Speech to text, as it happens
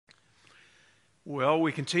Well,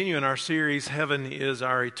 we continue in our series, Heaven is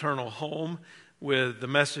Our Eternal Home, with the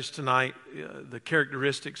message tonight, the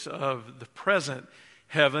characteristics of the present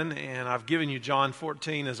heaven. And I've given you John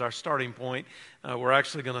 14 as our starting point. We're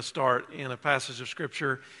actually going to start in a passage of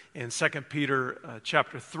Scripture in 2 Peter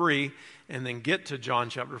chapter 3, and then get to John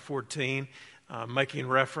chapter 14, making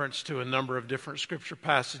reference to a number of different Scripture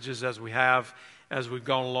passages as we've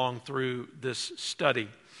gone along through this study.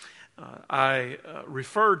 I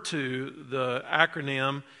referred to the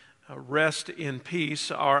acronym Rest in Peace,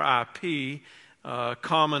 RIP,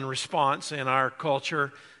 common response in our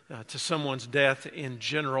culture to someone's death in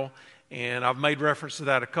general. And I've made reference to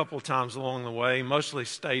that a couple of times along the way, mostly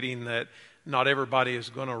stating that not everybody is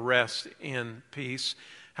going to rest in peace.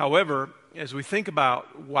 However, as we think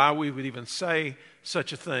about why we would even say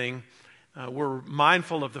such a thing, we're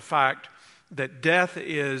mindful of the fact that death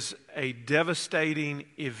is a devastating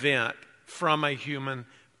event from a human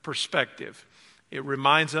perspective. It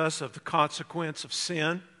reminds us of the consequence of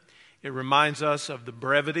sin. It reminds us of the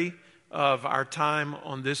brevity of our time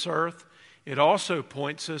on this earth. It also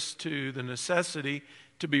points us to the necessity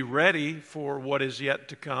to be ready for what is yet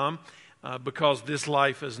to come, because this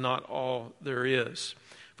life is not all there is.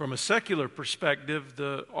 From a secular perspective,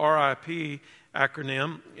 the RIP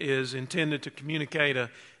acronym is intended to communicate a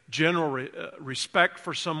general respect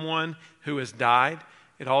for someone who has died.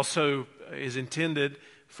 It also is intended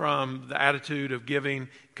from the attitude of giving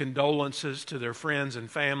condolences to their friends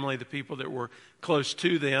and family, the people that were close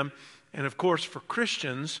to them. And of course, for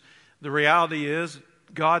Christians, the reality is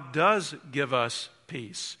God does give us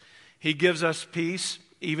peace. He gives us peace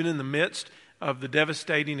even in the midst of the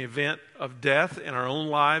devastating event of death in our own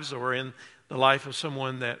lives or in the life of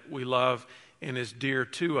someone that we love and is dear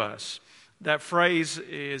to us. That phrase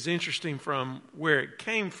is interesting from where it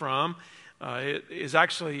came from. It is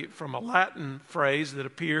actually from a Latin phrase that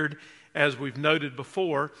appeared, as we've noted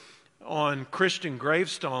before, on Christian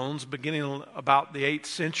gravestones beginning about the 8th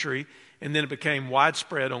century, and then it became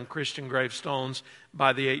widespread on Christian gravestones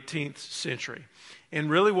by the 18th century. And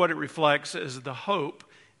really what it reflects is the hope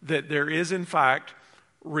that there is, in fact,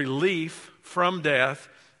 relief from death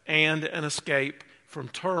and an escape from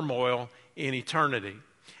turmoil in eternity.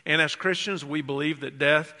 And as Christians, we believe that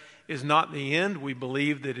death is not the end. We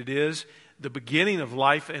believe that it is the beginning of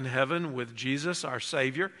life in heaven with Jesus, our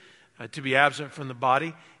Savior. To be absent from the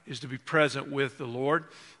body is to be present with the Lord.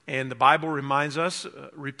 And the Bible reminds us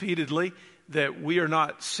repeatedly that we are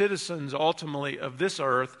not citizens ultimately of this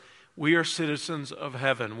earth. We are citizens of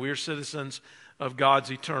heaven. We are citizens of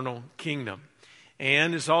God's eternal kingdom.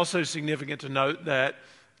 And it's also significant to note that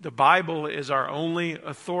the Bible is our only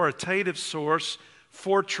authoritative source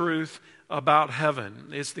for truth about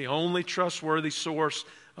heaven. It's the only trustworthy source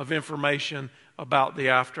of information about the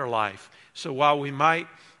afterlife. So while we might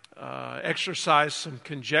exercise some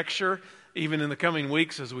conjecture, even in the coming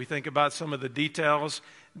weeks as we think about some of the details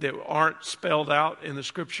that aren't spelled out in the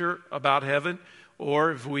Scripture about heaven,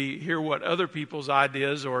 or if we hear what other people's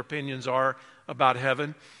ideas or opinions are about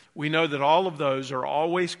heaven, we know that all of those are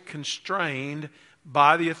always constrained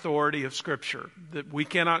by the authority of Scripture, that we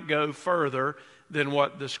cannot go further than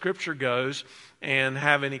what the Scripture goes and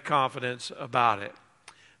have any confidence about it.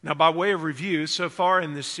 Now, by way of review, so far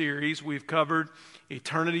in this series, we've covered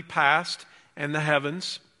eternity past and the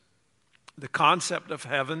heavens, the concept of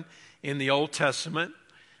heaven in the Old Testament,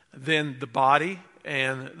 then the body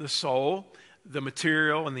and the soul, the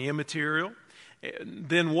material and the immaterial,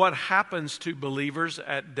 then what happens to believers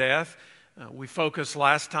at death. We focused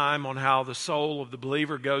last time on how the soul of the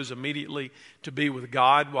believer goes immediately to be with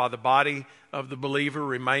God, while the body of the believer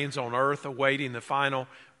remains on earth awaiting the final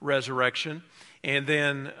resurrection. And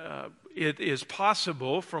then it is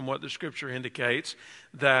possible, from what the Scripture indicates,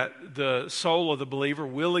 that the soul of the believer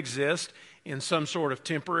will exist in some sort of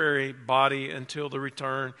temporary body until the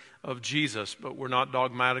return of Jesus. But we're not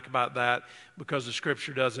dogmatic about that because the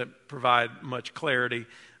Scripture doesn't provide much clarity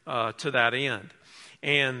to that end.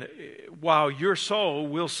 And while your soul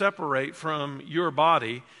will separate from your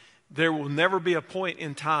body, there will never be a point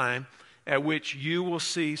in time at which you will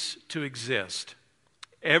cease to exist.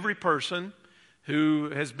 Every person who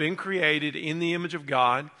has been created in the image of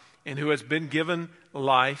God and who has been given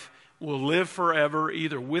life will live forever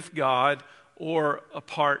either with God or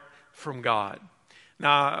apart from God.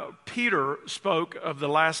 Now, Peter spoke of the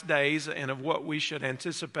last days and of what we should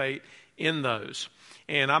anticipate in those.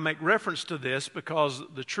 And I make reference to this because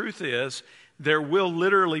the truth is there will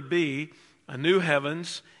literally be a new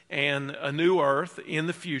heavens and a new earth in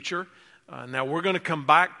the future. Now, we're going to come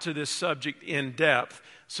back to this subject in depth.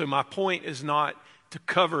 So my point is not to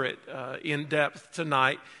cover it in depth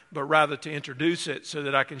tonight, but rather to introduce it so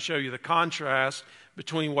that I can show you the contrast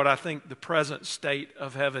between what I think the present state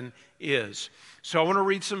of heaven is. So I want to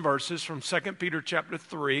read some verses from 2 Peter chapter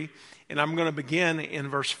 3, and I'm going to begin in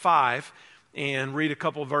verse 5 and read a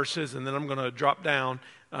couple of verses, and then I'm going to drop down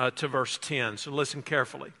to verse 10. So listen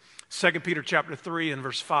carefully. 2 Peter chapter 3 and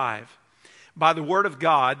verse 5. By the word of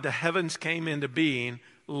God, the heavens came into being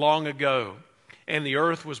long ago, and the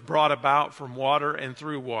earth was brought about from water and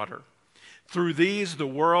through water. Through these the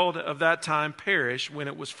world of that time perished when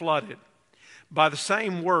it was flooded. By the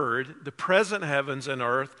same word, the present heavens and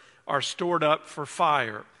earth are stored up for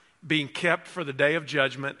fire, being kept for the day of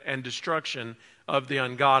judgment and destruction of the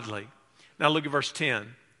ungodly. Now look at verse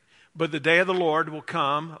 10. But the day of the Lord will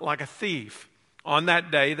come like a thief. On that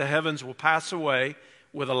day the heavens will pass away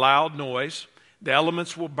with a loud noise. The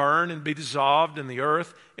elements will burn and be dissolved, and the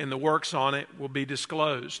earth and the works on it will be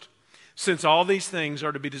disclosed. Since all these things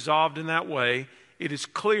are to be dissolved in that way, it is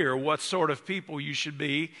clear what sort of people you should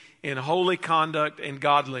be in holy conduct and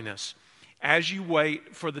godliness, as you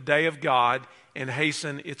wait for the day of God and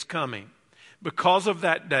hasten its coming. Because of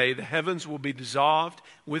that day, the heavens will be dissolved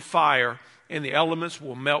with fire, and the elements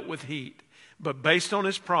will melt with heat. But based on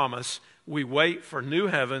his promise, we wait for new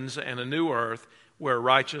heavens and a new earth where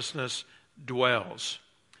righteousness dwells.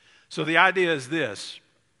 So the idea is this.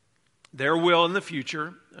 There will in the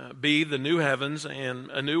future be the new heavens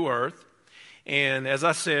and a new earth. And as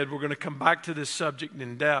I said, we're going to come back to this subject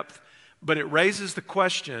in depth. But it raises the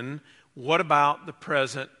question, what about the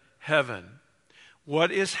present heaven?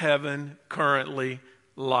 What is heaven currently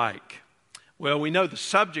like? Well, we know the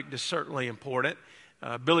subject is certainly important.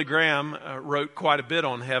 Billy Graham wrote quite a bit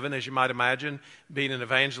on heaven, as you might imagine, being an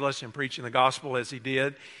evangelist and preaching the gospel as he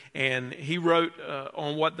did. And he wrote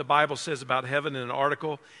on what the Bible says about heaven in an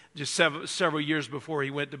article just several years before he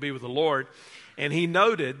went to be with the Lord. And he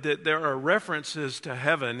noted that there are references to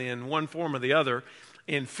heaven in one form or the other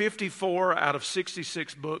in 54 out of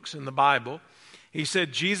 66 books in the Bible. He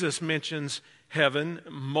said Jesus mentions heaven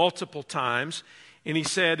multiple times. And he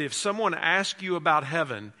said, if someone asks you about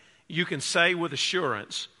heaven, you can say with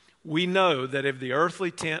assurance, we know that if the earthly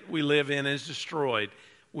tent we live in is destroyed,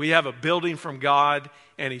 we have a building from God,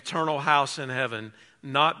 an eternal house in heaven,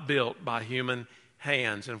 not built by human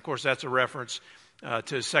hands. And of course, that's a reference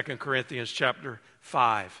to 2 Corinthians chapter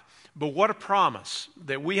 5. But what a promise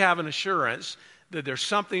that we have an assurance that there's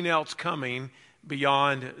something else coming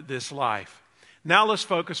beyond this life. Now let's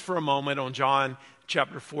focus for a moment on John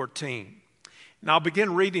chapter 14. Now I'll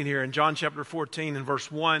begin reading here in John chapter 14 and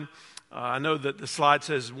verse 1. I know that the slide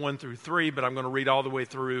says 1 through 3, but I'm going to read all the way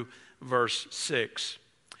through verse 6.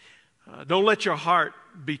 Don't let your heart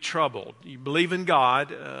be troubled. You believe in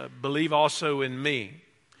God, believe also in me.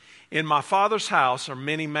 In my Father's house are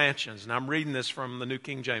many mansions. And I'm reading this from the New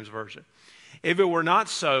King James Version. If it were not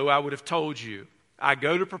so, I would have told you. I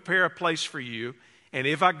go to prepare a place for you. And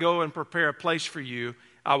if I go and prepare a place for you,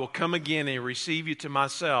 I will come again and receive you to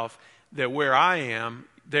myself, that where I am,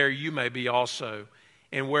 there you may be also.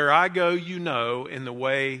 And where I go, you know, and the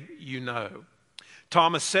way you know.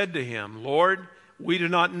 Thomas said to him, Lord, we do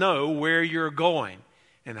not know where you're going,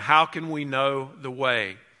 and how can we know the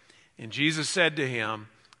way? And Jesus said to him,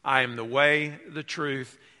 I am the way, the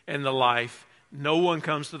truth, and the life. No one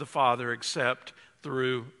comes to the Father except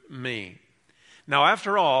through me. Now,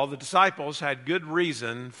 after all, the disciples had good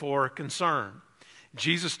reason for concern.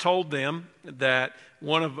 Jesus told them that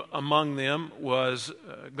among them was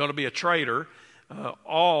going to be a traitor.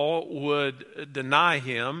 All would deny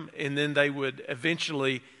him, and then they would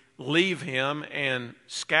eventually leave him and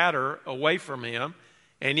scatter away from him.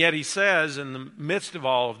 And yet he says in the midst of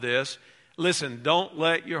all of this, listen, don't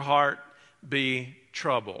let your heart be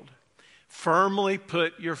troubled. Firmly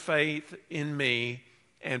put your faith in me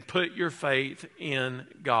and put your faith in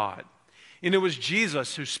God. And it was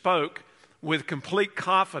Jesus who spoke with complete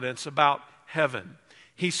confidence about heaven.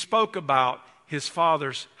 He spoke about his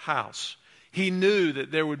Father's house. He knew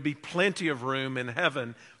that there would be plenty of room in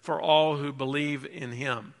heaven for all who believe in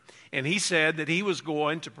him. And he said that he was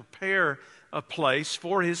going to prepare a place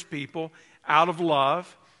for his people out of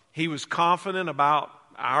love. He was confident about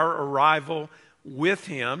our arrival with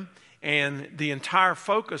him. And the entire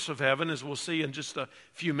focus of heaven, as we'll see in just a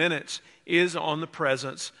few minutes, is on the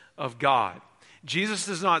presence of God. Jesus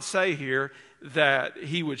does not say here that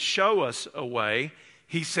he would show us a way.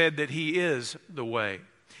 He said that he is the way.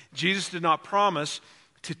 Jesus did not promise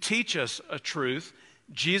to teach us a truth.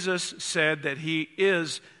 Jesus said that he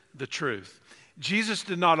is the truth. Jesus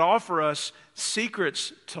did not offer us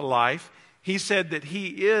secrets to life. He said that he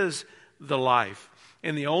is the life.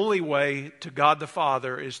 And the only way to God the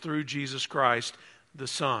Father is through Jesus Christ, the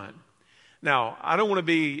Son. Now, I don't want to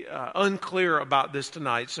be unclear about this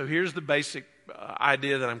tonight, so here's the basic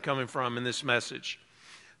idea that I'm coming from in this message.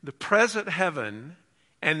 The present heaven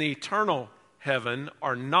and the eternal heaven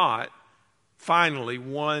are not finally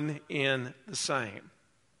one in the same.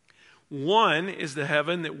 One is the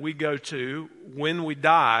heaven that we go to when we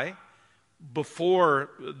die before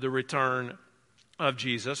the return of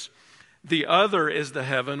Jesus. The other is the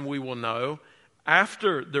heaven we will know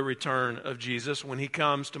after the return of Jesus when he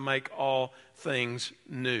comes to make all things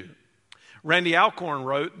new. Randy Alcorn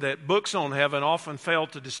wrote that books on heaven often fail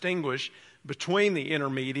to distinguish between the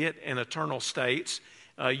intermediate and eternal states,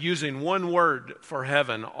 using one word for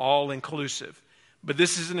heaven, all-inclusive. But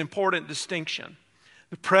this is an important distinction.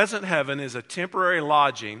 The present heaven is a temporary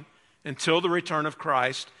lodging until the return of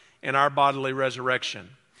Christ and our bodily resurrection.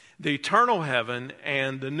 The eternal heaven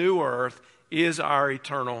and the new earth is our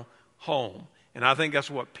eternal home. And I think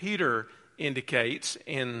that's what Peter indicates,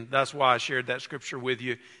 and that's why I shared that scripture with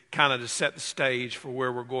you, kind of to set the stage for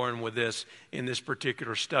where we're going with this in this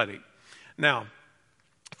particular study. Now,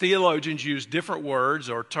 theologians use different words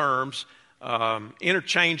or terms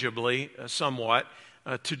interchangeably somewhat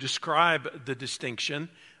to describe the distinction.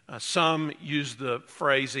 Some use the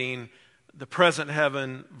phrasing the present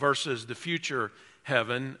heaven versus the future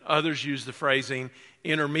heaven. Others use the phrasing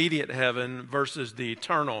intermediate heaven versus the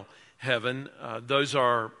eternal heaven. Those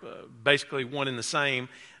are basically one and the same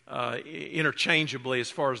interchangeably as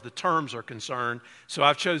far as the terms are concerned. So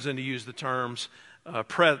I've chosen to use the terms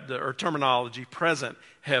terminology present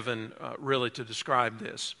heaven really to describe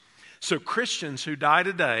this. So Christians who die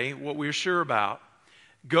today, what we're sure about,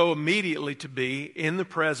 go immediately to be in the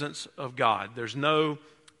presence of God. There's no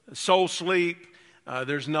soul sleep.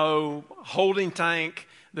 There's no holding tank.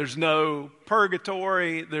 There's no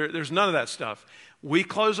purgatory. There's none of that stuff. We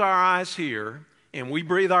close our eyes here and we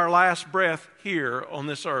breathe our last breath here on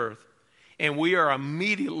this earth, and we are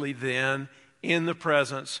immediately then in the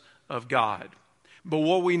presence of God. But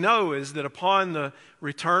what we know is that upon the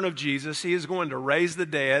return of Jesus, he is going to raise the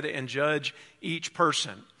dead and judge each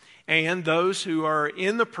person. And those who are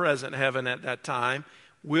in the present heaven at that time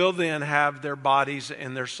will then have their bodies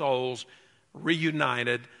and their souls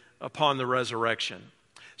reunited upon the resurrection.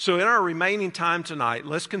 So in our remaining time tonight,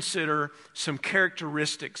 let's consider some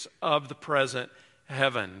characteristics of the present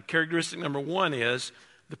heaven. Characteristic number one is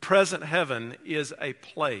the present heaven is a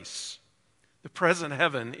place. The present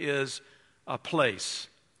heaven is a place.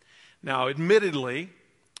 Now, admittedly,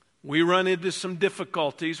 we run into some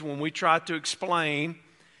difficulties when we try to explain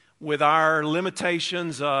with our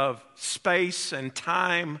limitations of space and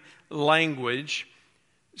time language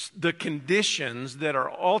the conditions that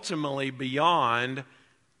are ultimately beyond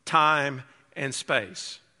time and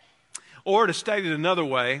space. Or to state it another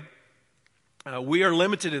way, we are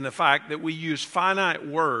limited in the fact that we use finite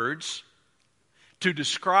words to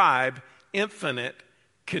describe infinite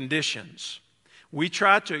conditions. We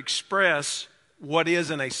try to express what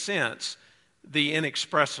is, in a sense, the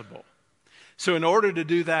inexpressible. So in order to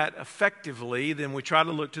do that effectively, then we try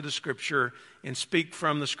to look to the Scripture and speak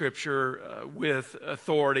from the Scripture with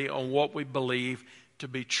authority on what we believe to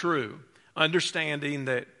be true, understanding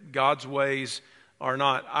that God's ways are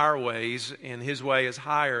not our ways, and his way is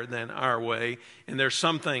higher than our way, and there's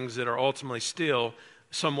some things that are ultimately still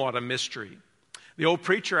somewhat a mystery. The old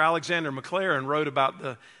preacher Alexander McLaren wrote about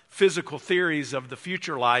the physical theories of the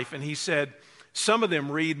future life, and he said, some of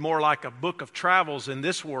them read more like a book of travels in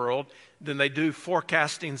this world than they do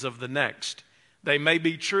forecastings of the next. They may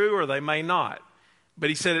be true or they may not, but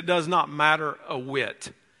he said it does not matter a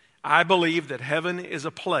whit. I believe that heaven is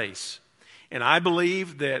a place, and I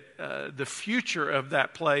believe that the future of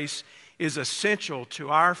that place is essential to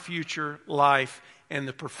our future life and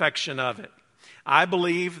the perfection of it. I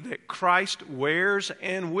believe that Christ wears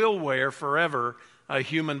and will wear forever a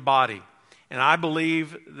human body. And I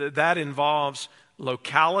believe that that involves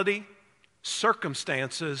locality,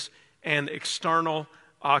 circumstances, and external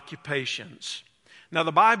occupations. Now,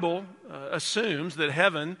 the Bible assumes that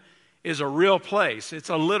heaven is a real place. It's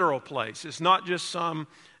a literal place. It's not just some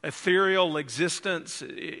ethereal existence.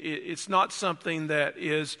 It's not something that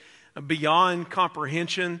is beyond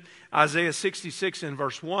comprehension. Isaiah 66 in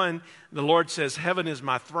verse 1, the Lord says, heaven is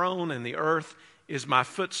my throne and the earth is my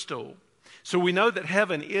footstool. So we know that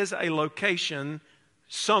heaven is a location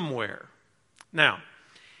somewhere. Now,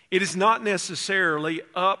 it is not necessarily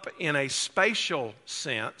up in a spatial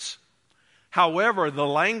sense. However, the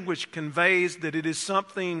language conveys that it is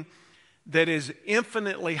something that is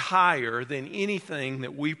infinitely higher than anything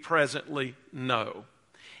that we presently know.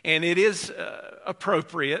 And it is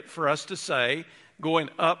appropriate for us to say going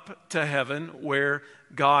up to heaven where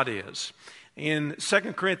God is. In 2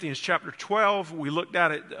 Corinthians chapter 12, we looked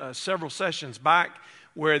at it several sessions back,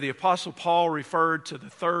 where the Apostle Paul referred to the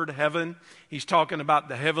third heaven. He's talking about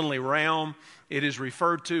the heavenly realm. It is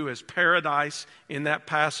referred to as paradise in that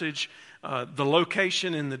passage. The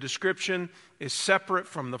location in the description is separate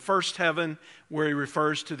from the first heaven, where he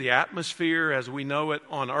refers to the atmosphere as we know it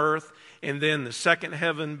on earth, and then the second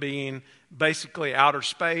heaven being basically outer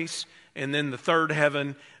space, and then the third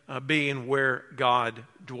heaven being where God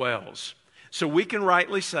dwells. So we can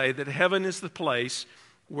rightly say that heaven is the place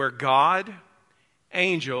where God,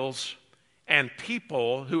 angels, and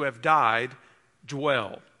people who have died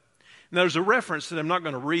dwell. Now, there's a reference that I'm not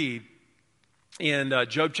going to read in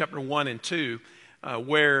Job chapter 1 and 2,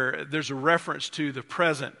 where there's a reference to the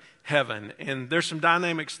present heaven. And there's some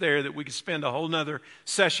dynamics there that we could spend a whole nother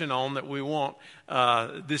session on that we won't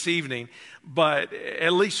this evening. But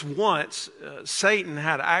at least once, Satan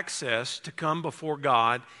had access to come before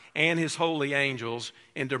God and his holy angels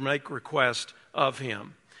and to make request of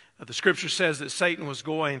him. The scripture says that Satan was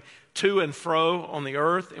going to and fro on the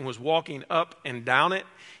earth and was walking up and down it,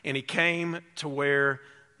 and he came to where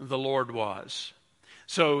the Lord was.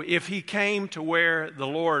 So if he came to where the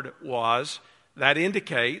Lord was, that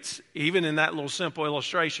indicates, even in that little simple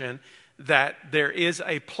illustration, that there is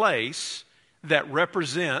a place that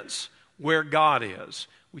represents where God is.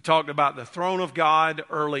 We talked about the throne of God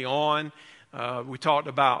early on. We talked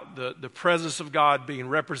about the presence of God being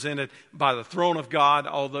represented by the throne of God,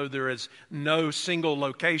 although there is no single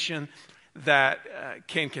location that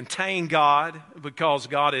can contain God, because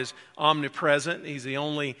God is omnipresent. He's the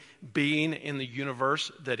only being in the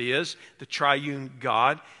universe that is. The triune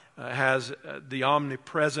God has the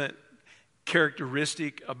omnipresent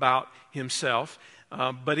characteristic about himself.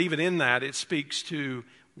 But even in that, it speaks to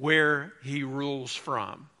where he rules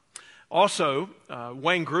from. Also,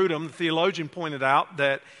 Wayne Grudem, the theologian, pointed out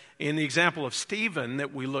that in the example of Stephen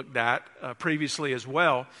that we looked at previously as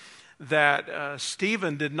well, that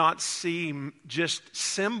Stephen did not see just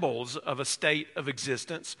symbols of a state of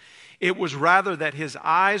existence. It was rather that his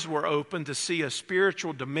eyes were open to see a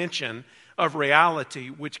spiritual dimension of reality,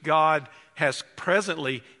 which God has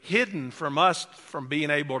presently hidden from us from being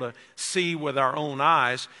able to see with our own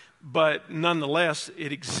eyes. But nonetheless,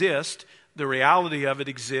 it exists. The reality of it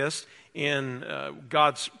exists in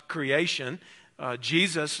God's creation.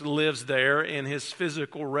 Jesus lives there in his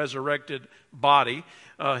physical resurrected body.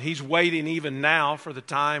 He's waiting even now for the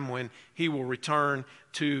time when he will return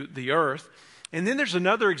to the earth. And then there's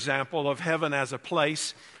another example of heaven as a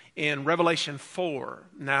place in Revelation 4.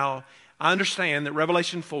 Now, I understand that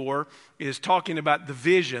Revelation 4 is talking about the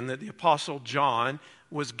vision that the Apostle John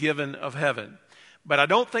was given of heaven. But I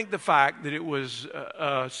don't think the fact that it was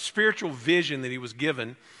a spiritual vision that he was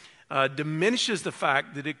given diminishes the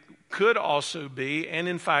fact that it could also be, and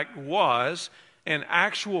in fact was, an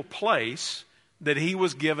actual place that he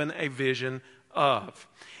was given a vision of.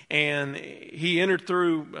 And he entered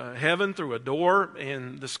through heaven, through a door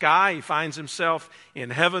in the sky. He finds himself in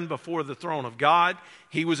heaven before the throne of God.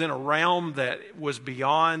 He was in a realm that was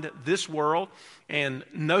beyond this world, and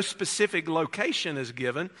no specific location is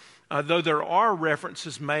given, though there are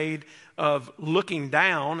references made of looking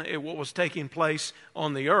down at what was taking place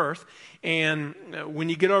on the earth. And when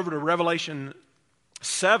you get over to Revelation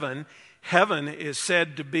 7, heaven is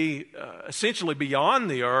said to be essentially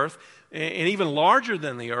beyond the earth and even larger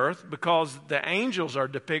than the earth, because the angels are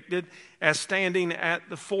depicted as standing at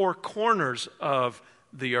the four corners of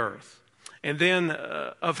the earth. And then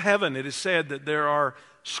of heaven, it is said that there are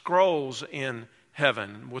scrolls in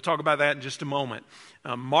heaven. We'll talk about that in just a moment.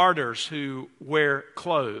 Martyrs who wear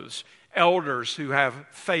clothes, elders who have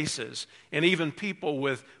faces, and even people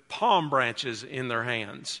with palm branches in their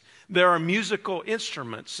hands. There are musical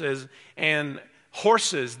instruments and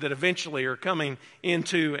horses that eventually are coming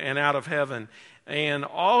into and out of heaven. And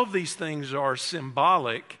all of these things are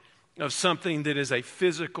symbolic of something that is a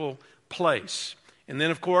physical place. And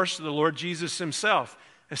then, of course, the Lord Jesus himself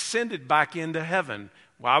ascended back into heaven.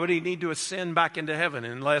 Why would he need to ascend back into heaven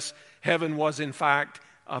unless heaven was, in fact,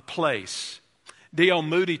 a place? D.L.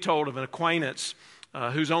 Moody told of an acquaintance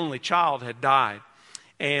whose only child had died.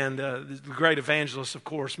 And the great evangelist, of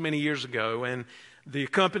course, many years ago. And the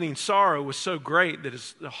accompanying sorrow was so great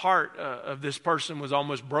that the heart of this person was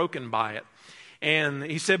almost broken by it. And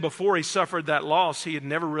he said before he suffered that loss, he had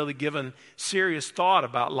never really given serious thought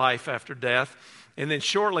about life after death. And then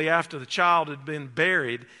shortly after the child had been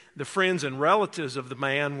buried, the friends and relatives of the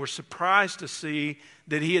man were surprised to see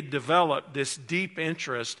that he had developed this deep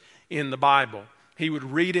interest in the Bible. He would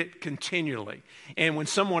read it continually. And when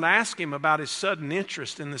someone asked him about his sudden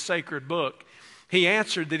interest in the sacred book, He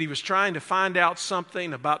answered that he was trying to find out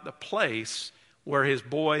something about the place where his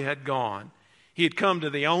boy had gone. He had come to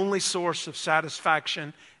the only source of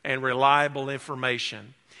satisfaction and reliable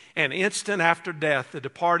information. An instant after death, the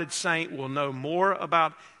departed saint will know more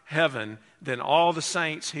about heaven than all the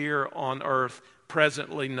saints here on earth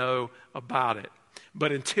presently know about it.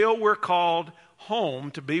 But until we're called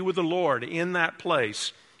home to be with the Lord in that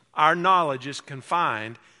place, our knowledge is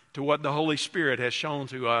confined to what the Holy Spirit has shown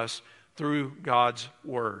to us through God's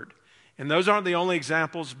Word. And those aren't the only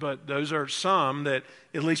examples, but those are some that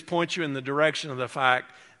at least point you in the direction of the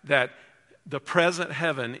fact that the present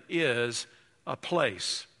heaven is a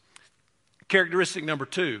place. Characteristic number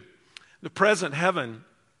 2, the present heaven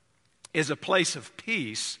is a place of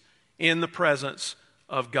peace in the presence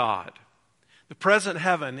of God. The present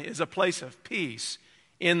heaven is a place of peace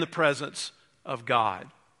in the presence of God.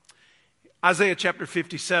 Isaiah chapter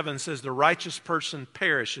 57 says, the righteous person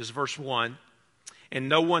perishes, verse 1, and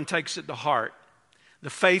no one takes it to heart. The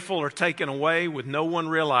faithful are taken away with no one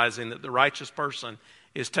realizing that the righteous person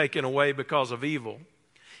is taken away because of evil.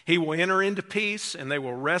 He will enter into peace, and they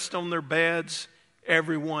will rest on their beds,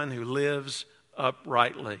 everyone who lives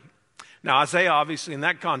uprightly. Now, Isaiah, obviously, in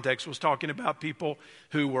that context, was talking about people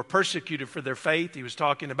who were persecuted for their faith. He was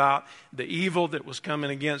talking about the evil that was coming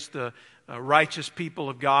against the righteous people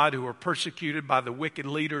of God who were persecuted by the wicked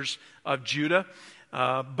leaders of Judah.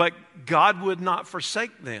 But God would not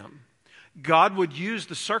forsake them. God would use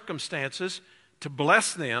the circumstances to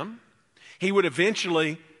bless them. He would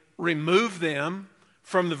eventually remove them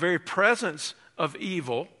from the very presence of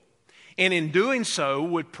evil, and in doing so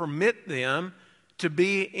would permit them to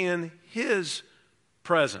be in His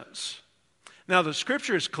presence. Now, the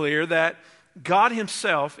Scripture is clear that God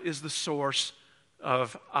Himself is the source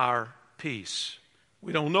of our peace.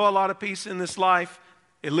 We don't know a lot of peace in this life,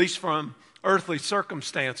 at least from earthly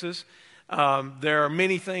circumstances. There are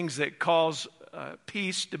many things that cause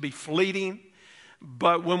peace to be fleeting,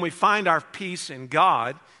 but when we find our peace in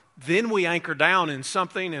God, then we anchor down in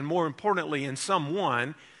something, and more importantly, in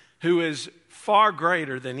someone who is far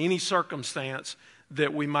greater than any circumstance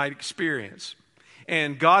that we might experience.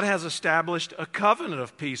 And God has established a covenant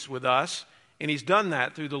of peace with us, and He's done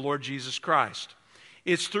that through the Lord Jesus Christ.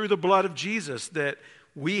 It's through the blood of Jesus that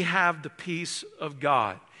we have the peace of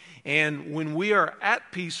God. And when we are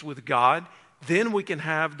at peace with God, then we can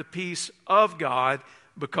have the peace of God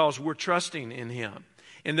because we're trusting in Him.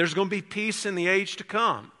 And there's going to be peace in the age to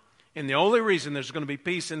come. And the only reason there's going to be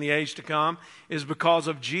peace in the age to come is because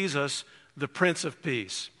of Jesus, the Prince of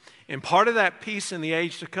Peace. And part of that peace in the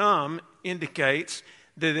age to come indicates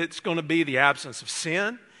that it's going to be the absence of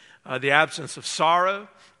sin, the absence of sorrow,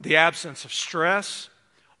 the absence of stress.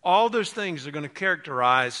 All those things are going to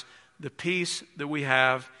characterize the peace that we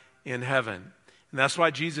have in heaven. And that's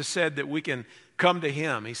why Jesus said that we can come to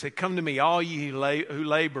Him. He said, come to me, all ye who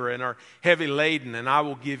labor and are heavy laden, and I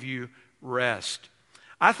will give you rest.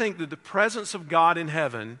 I think that the presence of God in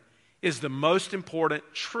heaven is the most important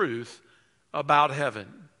truth about heaven.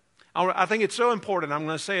 I think it's so important, I'm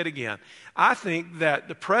going to say it again. I think that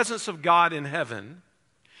the presence of God in heaven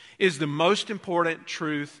is the most important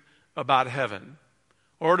truth about heaven.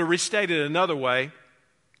 Or to restate it another way,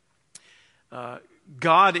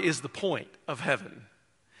 God is the point of heaven.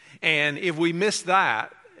 And if we miss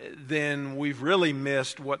that, then we've really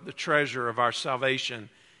missed what the treasure of our salvation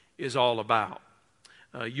is all about.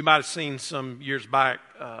 You might have seen some years back,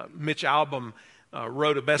 Mitch Albom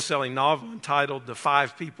wrote a best-selling novel entitled The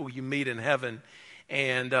Five People You Meet in Heaven.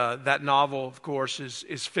 And that novel, of course,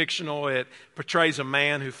 is fictional. It portrays a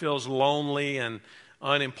man who feels lonely and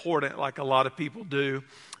unimportant like a lot of people do.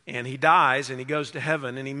 And he dies and he goes to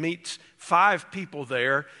heaven and he meets 5 people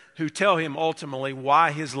there who tell him ultimately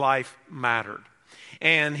why his life mattered.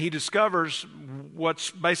 And he discovers what's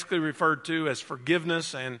basically referred to as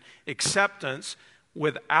forgiveness and acceptance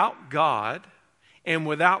without God and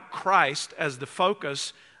without Christ as the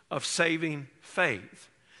focus of saving faith.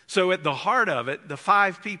 So at the heart of it, the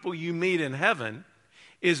 5 people you meet in heaven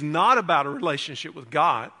is not about a relationship with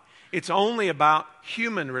God. It's only about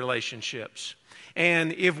human relationships.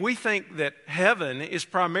 And if we think that heaven is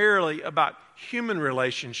primarily about human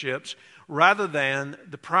relationships rather than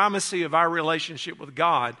the primacy of our relationship with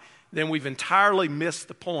God, then we've entirely missed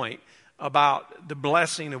the point about the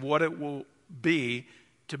blessing of what it will be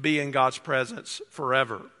to be in God's presence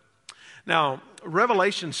forever. Now,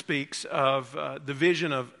 Revelation speaks of the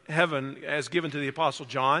vision of heaven as given to the Apostle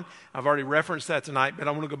John. I've already referenced that tonight, but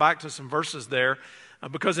I want to go back to some verses there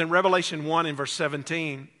because in Revelation 1 in verse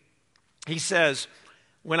 17, he says,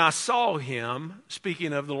 when I saw him,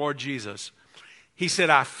 speaking of the Lord Jesus, he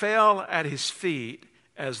said, I fell at his feet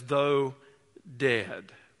as though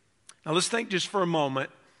dead. Now let's think just for a moment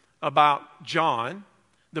about John,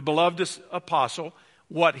 the beloved apostle,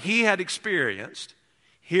 what he had experienced.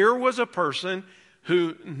 Here was a person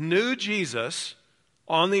who knew Jesus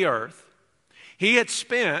on the earth. He had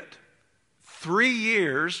spent 3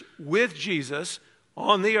 years with Jesus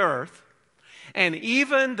on the earth. And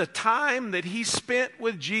even the time that he spent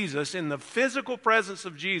with Jesus in the physical presence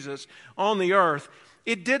of Jesus on the earth,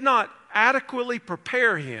 it did not adequately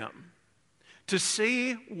prepare him to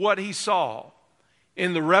see what he saw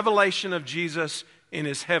in the revelation of Jesus in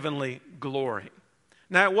his heavenly glory.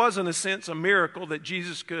 Now, it was in a sense a miracle that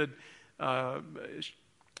Jesus could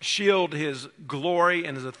shield his glory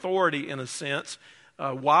and his authority in a sense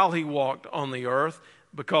while he walked on the earth,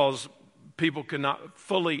 because people could not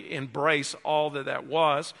fully embrace all that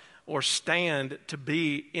was or stand to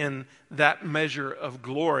be in that measure of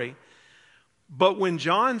glory. But when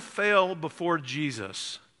John fell before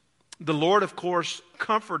Jesus, the Lord, of course,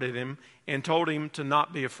 comforted him and told him to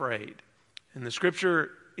not be afraid. And the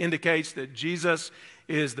scripture indicates that Jesus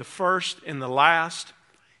is the first and the last.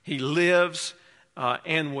 He lives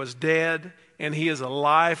and was dead, and he is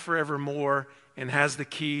alive forevermore and has the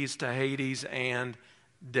keys to Hades and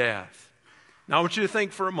death. Now, I want you to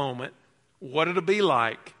think for a moment what it'll be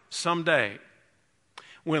like someday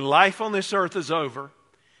when life on this earth is over,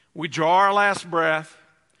 we draw our last breath,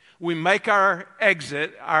 we make our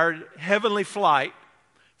exit, our heavenly flight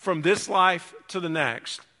from this life to the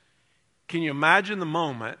next. Can you imagine the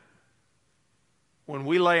moment when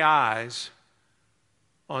we lay eyes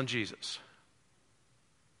on Jesus?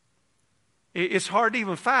 It's hard to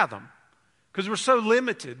even fathom because we're so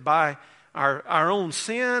limited by our own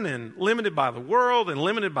sin and limited by the world and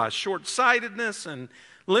limited by short-sightedness and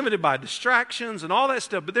limited by distractions and all that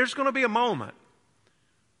stuff. But there's going to be a moment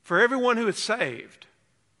for everyone who is saved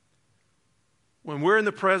when we're in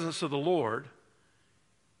the presence of the Lord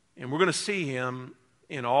and we're going to see him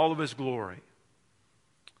in all of his glory.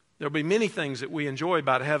 There'll be many things that we enjoy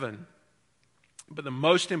about heaven, but the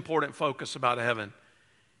most important focus about heaven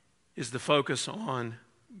is the focus on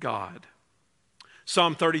God.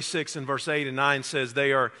 Psalm 36 in verse 8 and 9 says,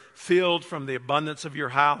 "They are filled from the abundance of your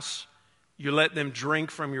house. You let them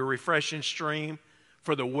drink from your refreshing stream,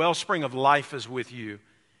 for the wellspring of life is with you.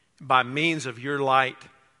 By means of your light,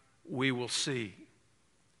 we will see."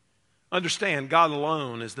 Understand, God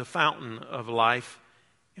alone is the fountain of life,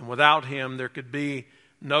 and without him there could be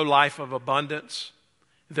no life of abundance.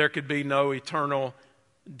 There could be no eternal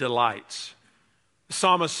delights. The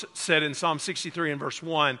psalmist said in Psalm 63 and verse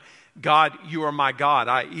 1, "God, you are my God.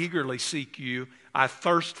 I eagerly seek you. I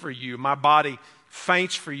thirst for you. My body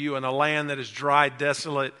faints for you in a land that is dry,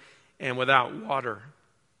 desolate, and without water."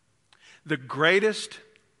 The greatest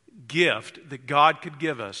gift that God could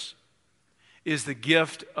give us is the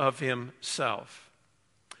gift of himself.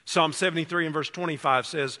 Psalm 73 and verse 25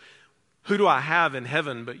 says, "Who do I have in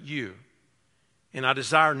heaven but you? And I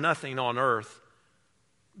desire nothing on earth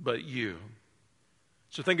but you."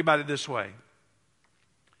 So think about it this way.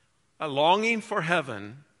 A longing for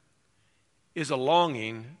heaven is a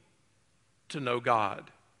longing to know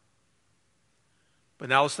God. But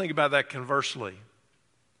now let's think about that conversely.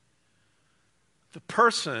 The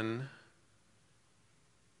person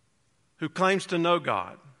who claims to know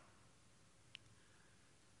God,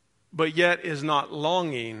 but yet is not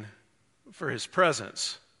longing for his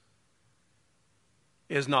presence,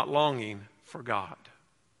 is not longing for God.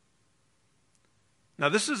 Now,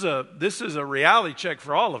 this is a reality check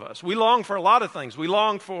for all of us. We long for a lot of things. We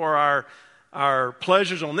long for our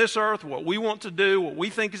pleasures on this earth, what we want to do, what we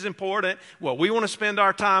think is important, what we want to spend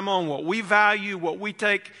our time on, what we value, what we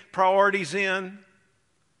take priorities in.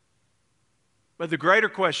 But the greater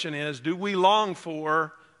question is, do we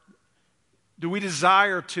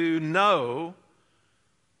desire to know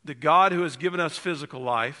the God who has given us physical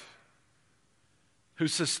life, who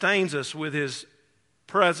sustains us with his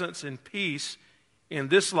presence and peace in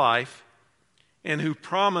this life, and who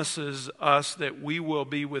promises us that we will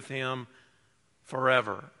be with him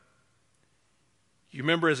forever? You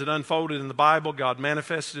remember as it unfolded in the Bible, God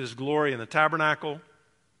manifested his glory in the tabernacle.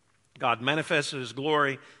 God manifested his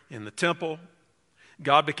glory in the temple.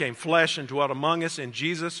 God became flesh and dwelt among us in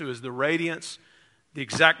Jesus, who is the radiance, the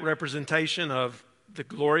exact representation of the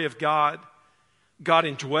glory of God. God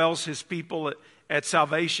indwells his people at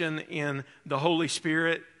salvation in the Holy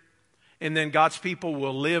Spirit. And then God's people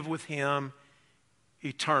will live with him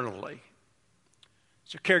eternally.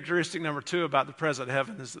 So characteristic number 2 about the present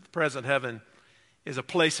heaven is that the present heaven is a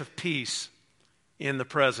place of peace in the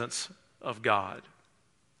presence of God.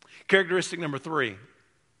 Characteristic number 3,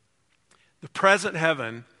 the present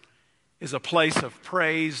heaven is a place of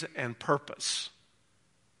praise and purpose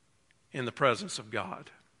in the presence of God.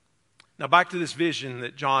 Now back to this vision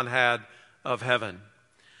that John had of heaven.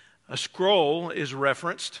 A scroll is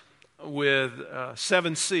referenced with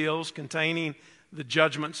 7 seals containing the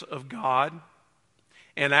judgments of God.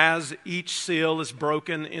 And as each seal is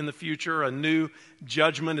broken in the future, a new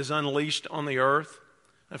judgment is unleashed on the earth.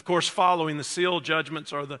 Of course, following the seal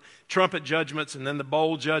judgments are the trumpet judgments and then the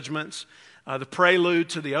bowl judgments. The prelude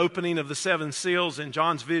to the opening of the 7 seals in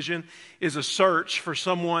John's vision is a search for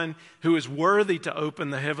someone who is worthy to open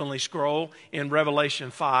the heavenly scroll in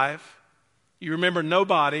Revelation 5. You remember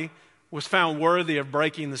nobody was found worthy of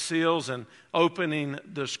breaking the seals and opening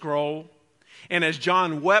the scroll. And as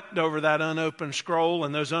John wept over that unopened scroll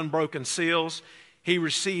and those unbroken seals, he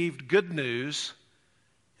received good news.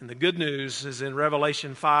 And the good news is in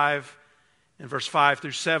Revelation 5, in verse 5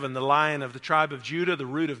 through 7, the Lion of the tribe of Judah, the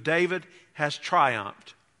Root of David, has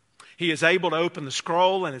triumphed. He is able to open the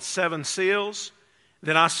scroll and its 7 seals.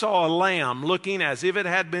 Then I saw a lamb looking as if it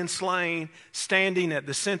had been slain, standing at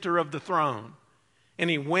the center of the throne. And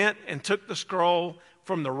he went and took the scroll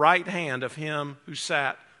from the right hand of him who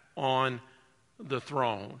sat on the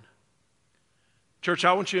throne. Church,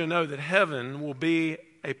 I want you to know that heaven will be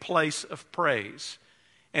a place of praise.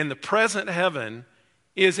 And the present heaven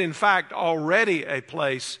is in fact already a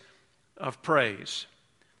place of praise.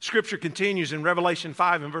 Scripture continues in Revelation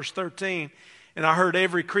 5 and verse 13. And I heard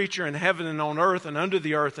every creature in heaven and on earth and under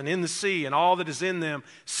the earth and in the sea and all that is in them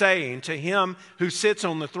saying, to him who sits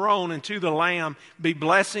on the throne and to the Lamb be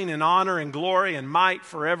blessing and honor and glory and might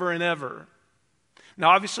forever and ever.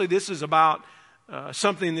 Now obviously this is about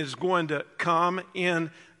something that is going to come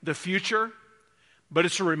in the future. But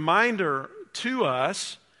it's a reminder to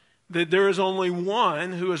us that there is only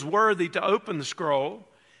one who is worthy to open the scroll.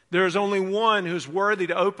 There is only one who is worthy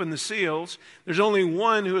to open the seals. There's only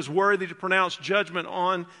one who is worthy to pronounce judgment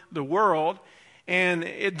on the world. And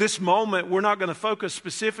at this moment, we're not going to focus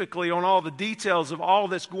specifically on all the details of all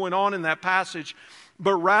that's going on in that passage,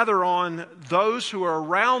 but rather on those who are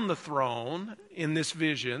around the throne in this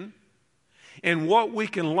vision and what we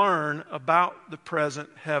can learn about the present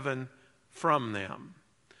heaven from them.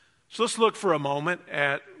 So let's look for a moment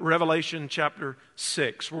at Revelation chapter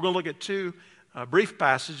 6. We're going to look at 2 brief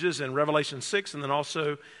passages in Revelation 6 and then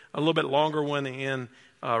also a little bit longer one in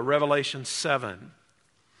Revelation 7.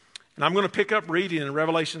 And I'm going to pick up reading in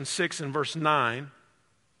Revelation 6 and verse 9.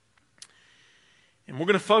 And we're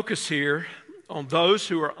going to focus here on those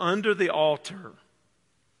who are under the altar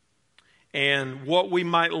and what we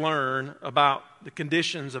might learn about the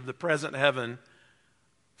conditions of the present heaven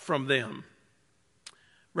from them.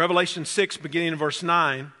 Revelation 6, beginning in verse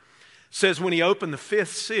 9, says, when he opened the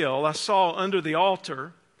 5th seal, I saw under the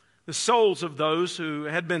altar the souls of those who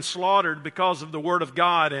had been slaughtered because of the word of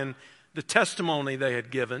God and the testimony they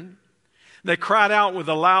had given. They cried out with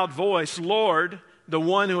a loud voice, Lord, the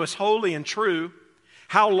one who is holy and true,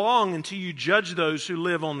 how long until you judge those who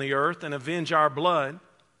live on the earth and avenge our blood?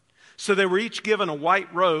 So they were each given a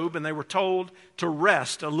white robe, and they were told to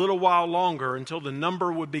rest a little while longer until the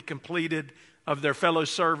number would be completed of their fellow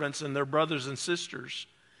servants and their brothers and sisters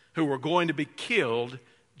who were going to be killed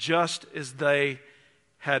just as they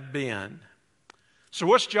had been. So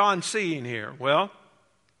what's John seeing here? Well,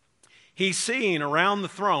 he's seeing around the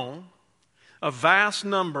throne a vast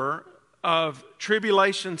number of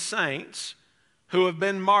tribulation saints who have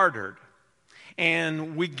been martyred.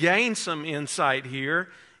 And we gain some insight here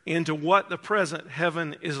into what the present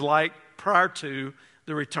heaven is like prior to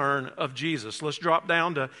the return of Jesus. Let's drop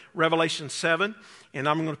down to Revelation 7, and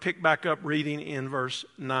I'm going to pick back up reading in verse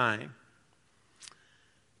 9.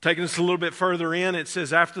 Taking us a little bit further in, it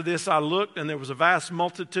says, after this I looked, and there was a vast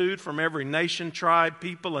multitude from every nation, tribe,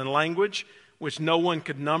 people, and language, which no one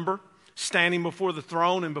could number, standing before the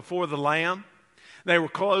throne and before the Lamb. They were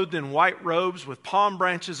clothed in white robes with palm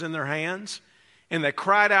branches in their hands, and they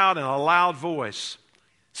cried out in a loud voice,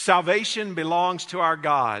 salvation belongs to our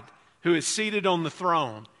God, who is seated on the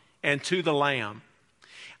throne, and to the Lamb.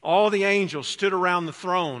 All the angels stood around the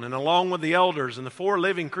throne, and along with the elders and the 4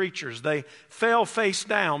 living creatures, they fell face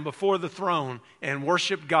down before the throne and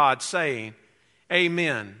worshiped God, saying,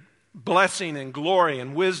 Amen. Blessing and glory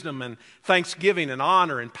and wisdom and thanksgiving and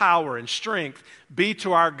honor and power and strength be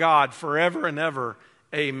to our God forever and ever.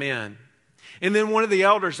 Amen. And then one of the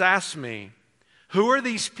elders asked me, who are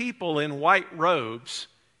these people in white robes,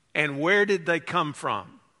 and where did they come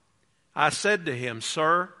from? I said to him,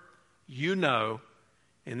 Sir, you know.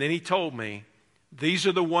 And then he told me, these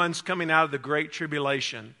are the ones coming out of the great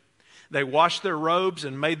tribulation. They washed their robes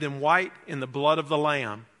and made them white in the blood of the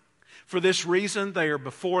Lamb. For this reason, they are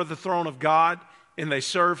before the throne of God, and they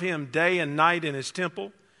serve him day and night in his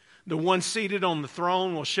temple. The one seated on the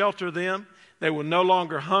throne will shelter them. They will no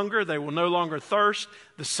longer hunger. They will no longer thirst.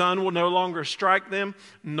 The sun will no longer strike them,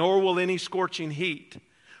 nor will any scorching heat.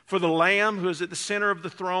 For the Lamb who is at the center of the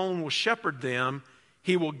throne will shepherd them.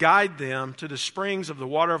 He will guide them to the springs of the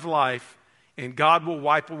water of life, and God will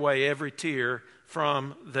wipe away every tear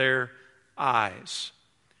from their eyes.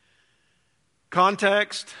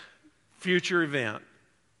 Context, future event.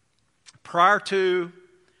 Prior to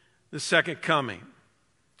the second coming.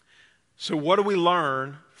 So what do we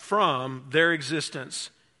learn from their existence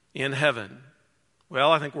in heaven?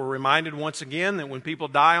 Well, I think we're reminded once again that when people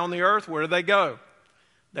die on the earth, where do they go?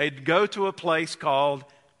 They go to a place called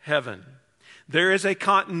heaven. There is a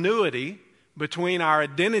continuity between our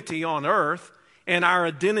identity on earth and our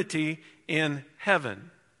identity in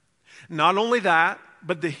heaven. Not only that,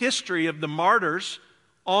 but the history of the martyrs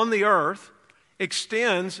on the earth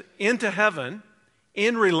extends into heaven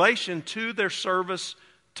in relation to their service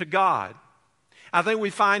to God. I think we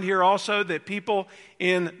find here also that people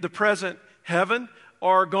in the present heaven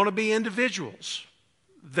are going to be individuals,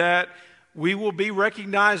 that we will be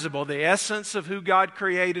recognizable, the essence of who God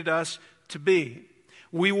created us to be.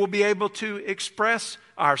 We will be able to express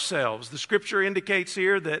ourselves. The scripture indicates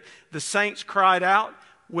here that the saints cried out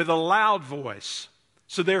with a loud voice.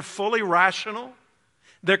 So they're fully rational.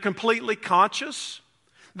 They're completely conscious.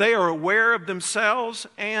 They are aware of themselves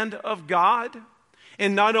and of God.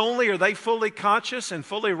 And not only are they fully conscious and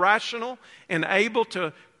fully rational and able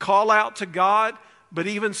to call out to God, but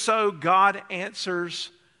even so, God answers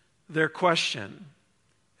their question.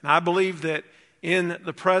 And I believe that in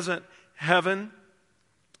the present heaven,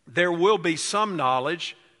 there will be some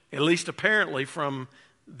knowledge, at least apparently from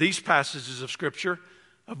these passages of Scripture,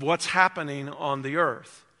 of what's happening on the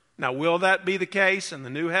earth. Now, will that be the case in the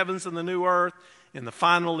new heavens and the new earth, in the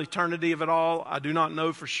final eternity of it all? I do not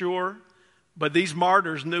know for sure. But these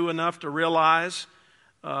martyrs knew enough to realize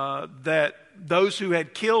that those who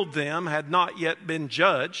had killed them had not yet been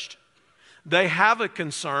judged. They have a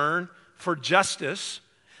concern for justice.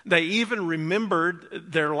 They even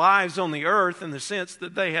remembered their lives on the earth in the sense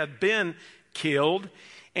that they had been killed.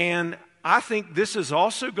 And I think this is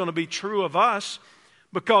also going to be true of us,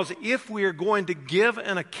 because if we are going to give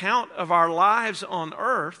an account of our lives on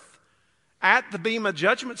earth at the Bema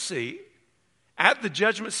judgment seat, at the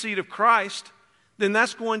judgment seat of Christ, then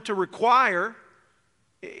that's going to require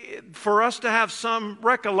for us to have some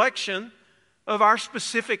recollection of our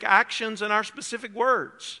specific actions and our specific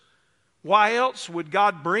words. Why else would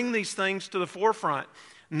God bring these things to the forefront?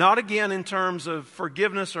 Not again in terms of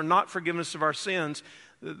forgiveness or not forgiveness of our sins.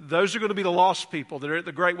 Those are going to be the lost people that are at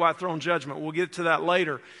the great white throne judgment. We'll get to that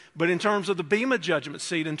later. But in terms of the Bema judgment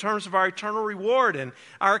seat, in terms of our eternal reward and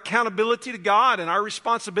our accountability to God and our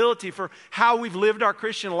responsibility for how we've lived our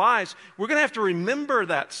Christian lives, we're going to have to remember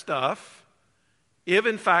that stuff if,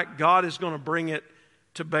 in fact, God is going to bring it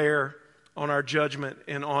to bear on our judgment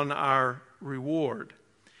and on our reward.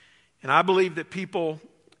 And I believe that people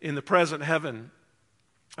in the present heaven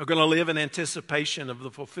are going to live in anticipation of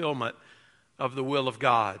the fulfillment of the will of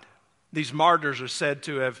God. These martyrs are said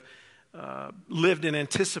to have lived in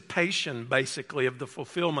anticipation, basically, of the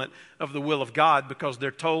fulfillment of the will of God, because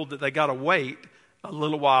they're told that they got to wait a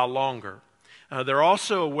little while longer. They're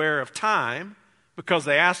also aware of time, because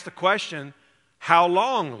they ask the question, "How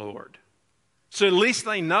long, Lord?" So at least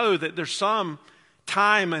they know that there's some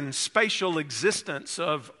time and spatial existence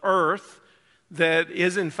of earth that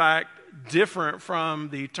is, in fact, different from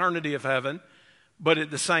the eternity of heaven, but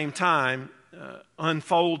at the same time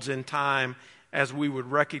unfolds in time as we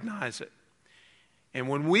would recognize it. And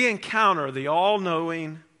when we encounter the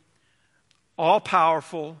all-knowing,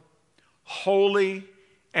 all-powerful, holy,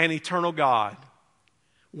 and eternal God,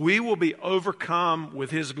 we will be overcome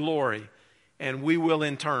with His glory, and we will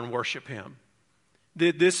in turn worship Him.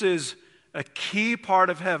 This is a key part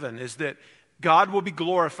of heaven, is that God will be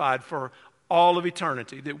glorified for all of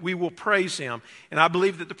eternity, that we will praise Him. And I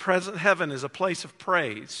believe that the present heaven is a place of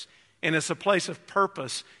praise, and it's a place of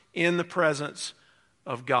purpose in the presence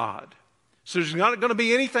of God. So there's not going to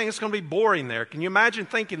be anything that's going to be boring there. Can you imagine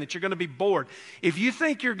thinking that you're going to be bored? If you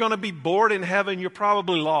think you're going to be bored in heaven, you're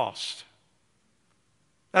probably lost.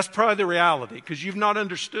 That's probably the reality, because you've not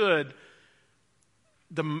understood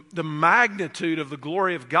the magnitude of the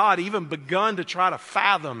glory of God, even begun to try to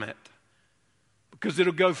fathom it, because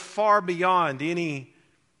it'll go far beyond any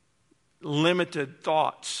limited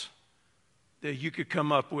thoughts that you could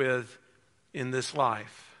come up with in this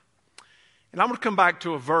life. And I'm going to come back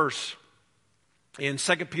to a verse in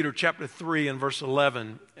 2 Peter chapter 3 and verse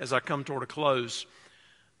 11 as I come toward a close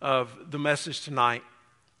of the message tonight.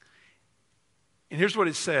 And here's what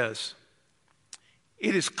it says.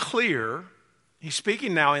 It is clear, he's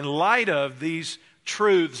speaking now in light of these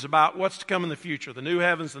truths about what's to come in the future, the new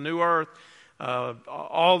heavens, the new earth,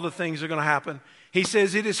 all the things that are going to happen. He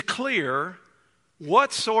says it is clear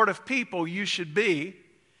what sort of people you should be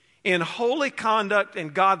in holy conduct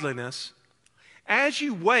and godliness as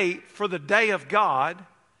you wait for the day of God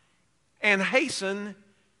and hasten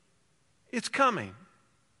its coming.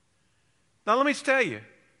 Now let me tell you,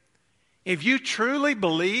 if you truly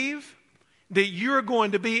believe that you're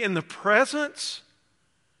going to be in the presence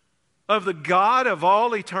of the God of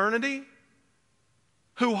all eternity,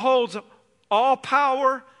 who holds all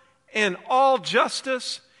power and all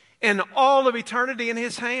justice and all of eternity in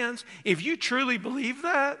His hands, if you truly believe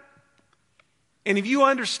that, and if you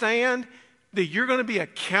understand that you're going to be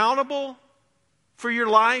accountable for your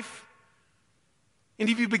life, and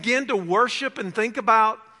if you begin to worship and think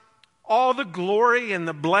about all the glory and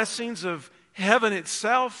the blessings of heaven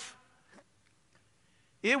itself,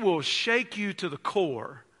 it will shake you to the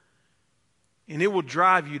core, and it will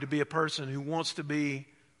drive you to be a person who wants to be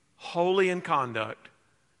holy in conduct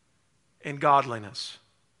and godliness,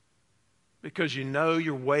 because you know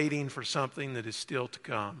you're waiting for something that is still to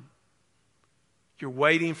come. You're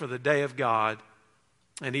waiting for the day of God,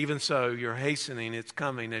 and even so, you're hastening its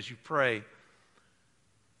coming as you pray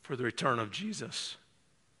for the return of Jesus.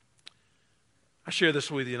 I share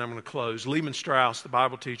this with you, and I'm going to close. Lehman Strauss, the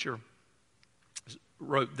Bible teacher,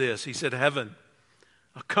 wrote this. He said, "Heaven,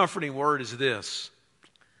 a comforting word is this,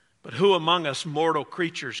 but who among us mortal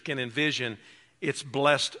creatures can envision its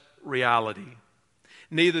blessed reality?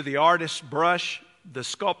 Neither the artist's brush, the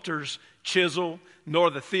sculptor's chisel, nor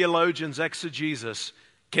the theologian's exegesis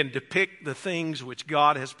can depict the things which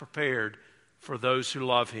God has prepared for those who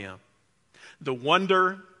love Him. The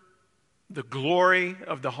wonder, the glory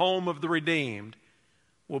of the home of the redeemed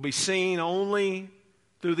will be seen only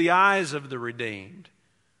through the eyes of the redeemed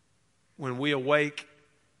when we awake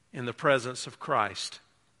in the presence of Christ.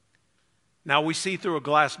 Now we see through a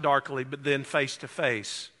glass darkly, but then face to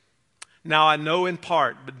face. Now I know in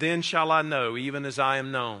part, but then shall I know, even as I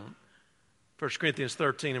am known." 1 Corinthians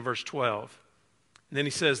 13 and verse 12. And then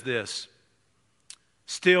he says this,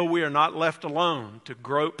 "Still we are not left alone to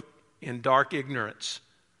grope in dark ignorance.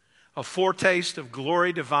 A foretaste of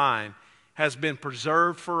glory divine has been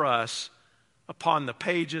preserved for us upon the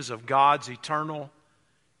pages of God's eternal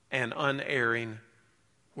and unerring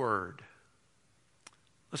Word."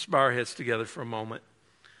 Let's bow our heads together for a moment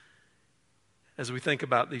as we think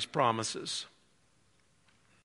about these promises.